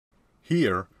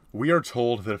Here, we are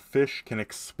told that a fish can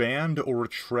expand or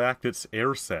retract its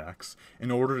air sacs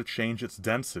in order to change its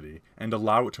density and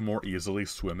allow it to more easily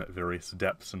swim at various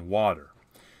depths in water.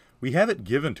 We have it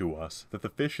given to us that the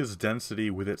fish's density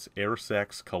with its air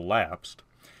sacs collapsed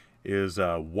is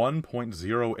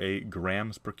 1.08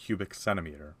 grams per cubic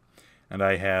centimeter. And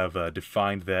I have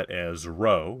defined that as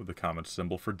rho, the common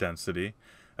symbol for density,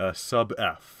 sub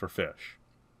f for fish.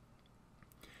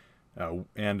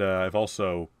 And I've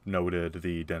also noted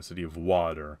the density of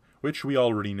water, which we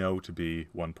already know to be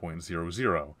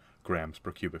 1.00 grams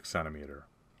per cubic centimeter.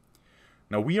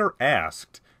 Now we are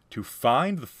asked to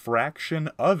find the fraction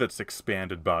of its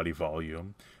expanded body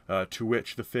volume to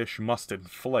which the fish must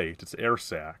inflate its air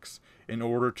sacs in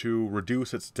order to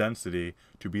reduce its density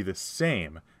to be the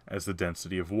same as the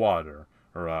density of water,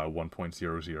 or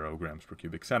 1.00 grams per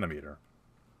cubic centimeter.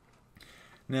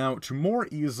 Now, to more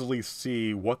easily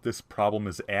see what this problem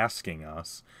is asking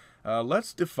us,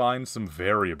 let's define some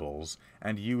variables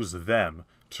and use them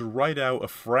to write out a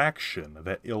fraction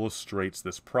that illustrates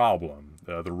this problem,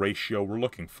 the ratio we're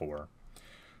looking for.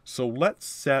 So let's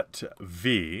set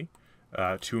V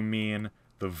to mean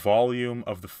the volume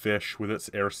of the fish with its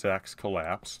air sacs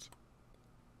collapsed.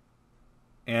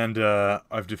 And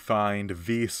I've defined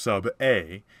V sub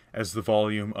A as the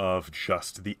volume of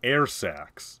just the air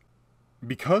sacs.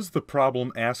 Because the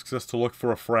problem asks us to look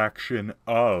for a fraction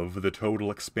of the total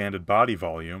expanded body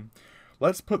volume,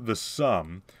 let's put the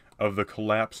sum of the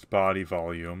collapsed body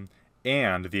volume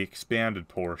and the expanded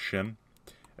portion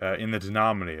in the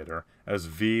denominator as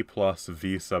V plus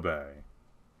V sub A.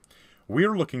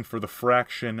 We're looking for the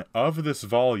fraction of this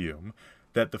volume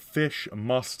that the fish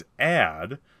must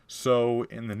add, so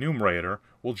in the numerator,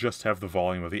 we'll just have the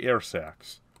volume of the air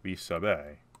sacs, V sub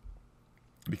A,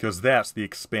 because that's the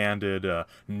expanded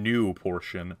new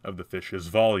portion of the fish's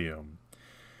volume.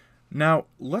 Now,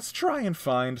 let's try and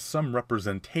find some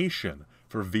representation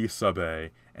for V sub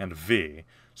A and V,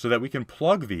 so that we can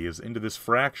plug these into this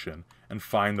fraction and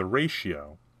find the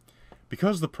ratio.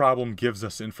 Because the problem gives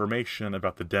us information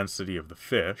about the density of the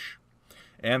fish,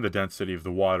 and the density of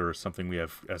the water is something we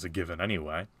have as a given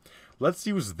anyway, let's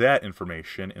use that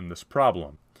information in this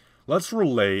problem. Let's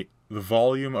relate the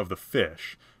volume of the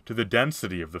fish to the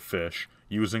density of the fish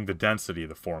using the density of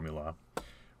the formula.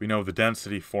 We know the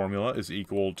density formula is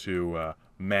equal to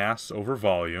mass over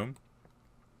volume.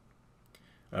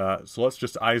 So let's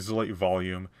just isolate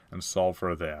volume and solve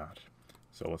for that.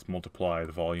 So let's multiply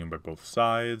the volume by both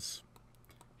sides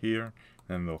here,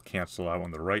 and they'll cancel out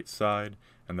on the right side,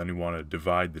 and then we want to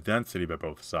divide the density by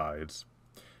both sides.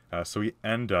 So we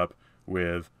end up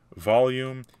with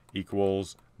volume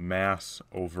equals mass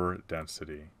over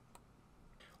density.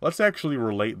 Let's actually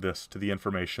relate this to the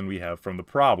information we have from the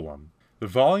problem. The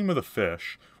volume of the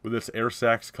fish with its air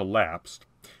sacs collapsed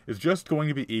is just going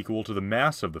to be equal to the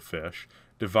mass of the fish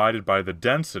divided by the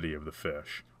density of the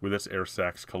fish with its air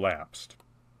sacs collapsed.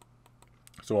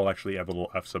 So I'll actually add little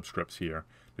f subscripts here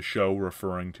to show we're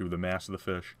referring to the mass of the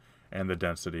fish and the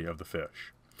density of the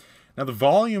fish. Now the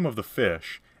volume of the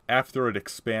fish after it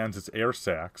expands its air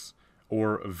sacs,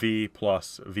 or V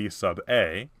plus V sub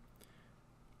A,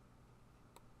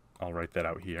 I'll write that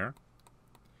out here.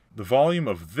 The volume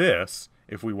of this,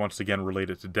 if we once again relate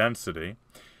it to density,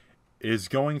 is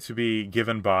going to be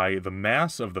given by the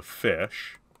mass of the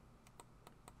fish,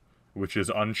 which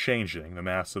is unchanging. The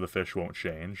mass of the fish won't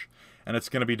change. And it's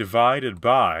going to be divided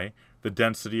by the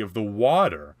density of the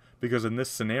water, because in this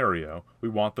scenario, we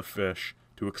want the fish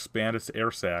to expand its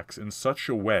air sacs in such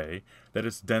a way that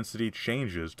its density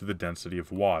changes to the density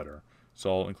of water.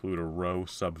 So I'll include a rho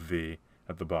sub V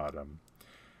at the bottom.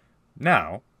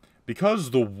 Now, because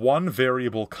the one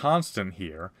variable constant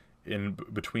here in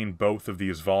between both of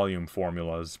these volume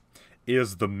formulas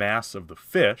is the mass of the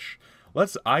fish,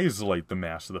 let's isolate the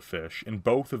mass of the fish in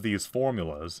both of these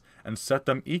formulas and set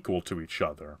them equal to each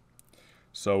other.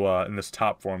 So in this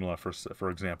top formula, for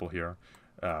example here,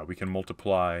 we can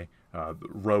multiply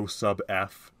rho sub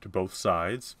f to both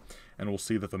sides, and we'll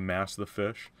see that the mass of the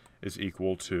fish is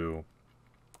equal to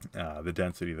the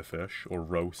density of the fish, or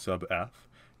rho sub f,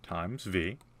 times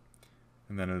v.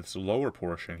 And then in this lower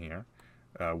portion here,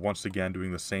 once again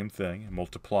doing the same thing,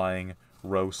 multiplying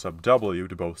rho sub w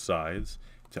to both sides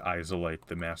to isolate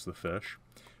the mass of the fish,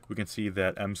 we can see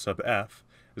that m sub f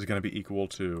is going to be equal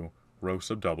to rho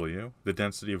sub w, the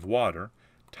density of water,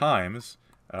 times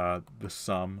the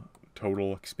sum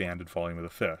total expanded volume of the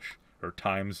fish, or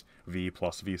times v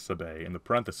plus v sub a in the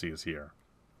parentheses here.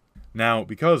 Now,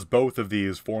 because both of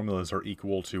these formulas are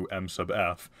equal to m sub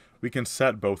f, we can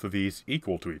set both of these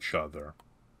equal to each other.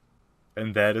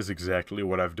 And that is exactly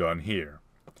what I've done here.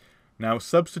 Now,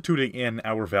 substituting in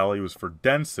our values for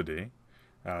density,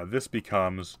 this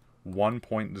becomes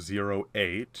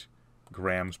 1.08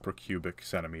 grams per cubic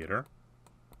centimeter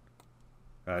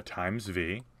times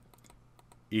V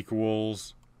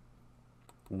equals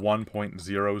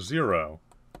 1.00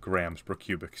 grams per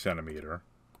cubic centimeter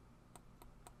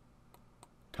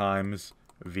times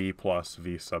V plus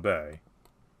V sub A.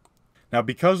 Now,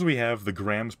 because we have the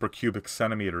grams per cubic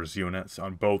centimeters units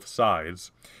on both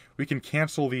sides, we can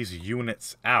cancel these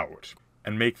units out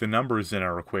and make the numbers in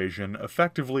our equation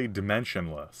effectively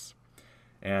dimensionless.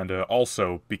 And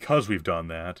also, because we've done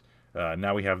that,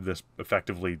 now we have this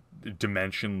effectively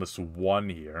dimensionless 1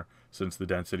 here, since the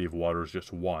density of water is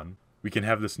just 1. We can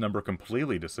have this number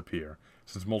completely disappear,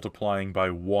 since multiplying by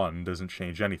 1 doesn't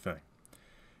change anything.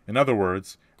 In other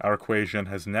words, our equation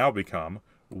has now become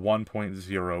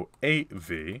 1.08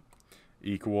 V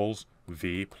equals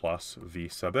V plus V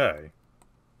sub A.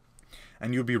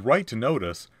 And you'd be right to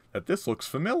notice that this looks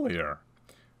familiar.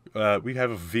 We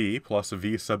have a V plus a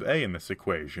V sub A in this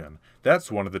equation. That's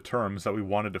one of the terms that we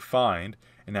wanted to find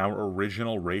in our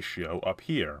original ratio up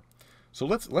here. So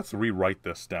let's rewrite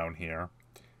this down here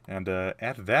and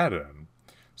add that in.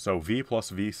 So V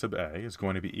plus V sub A is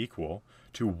going to be equal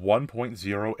to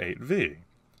 1.08 V.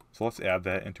 So let's add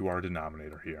that into our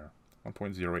denominator here,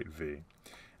 1.08 V.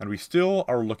 And we still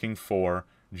are looking for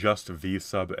just V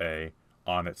sub A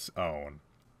on its own.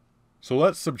 So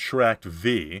let's subtract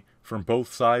V from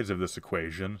both sides of this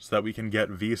equation so that we can get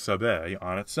V sub A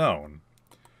on its own.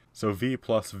 So V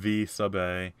plus V sub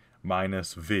A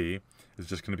minus V is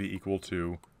just going to be equal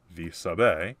to V sub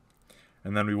A.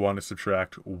 And then we want to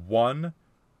subtract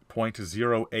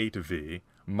 1.08 V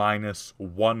minus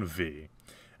 1 V.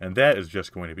 And that is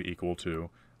just going to be equal to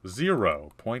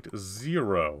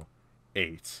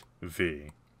 0.08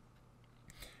 V.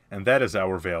 And that is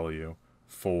our value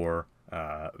for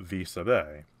V sub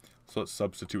A. So let's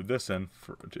substitute this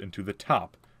into the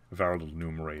top of our little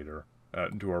numerator,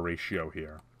 into our ratio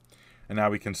here. And now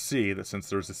we can see that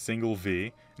since there's a single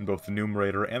V in both the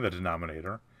numerator and the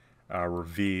denominator, our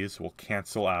V's will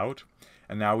cancel out.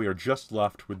 And now we are just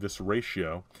left with this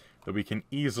ratio that we can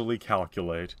easily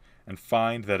calculate and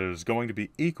find that it is going to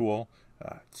be equal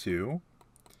to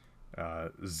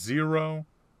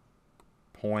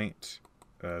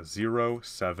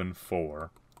 0.074.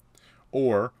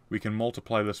 Or we can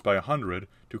multiply this by 100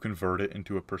 to convert it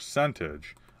into a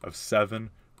percentage of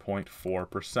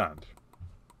 7.4%.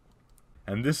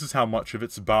 And this is how much of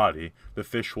its body the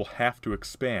fish will have to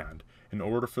expand in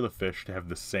order for the fish to have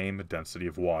the same density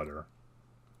of water.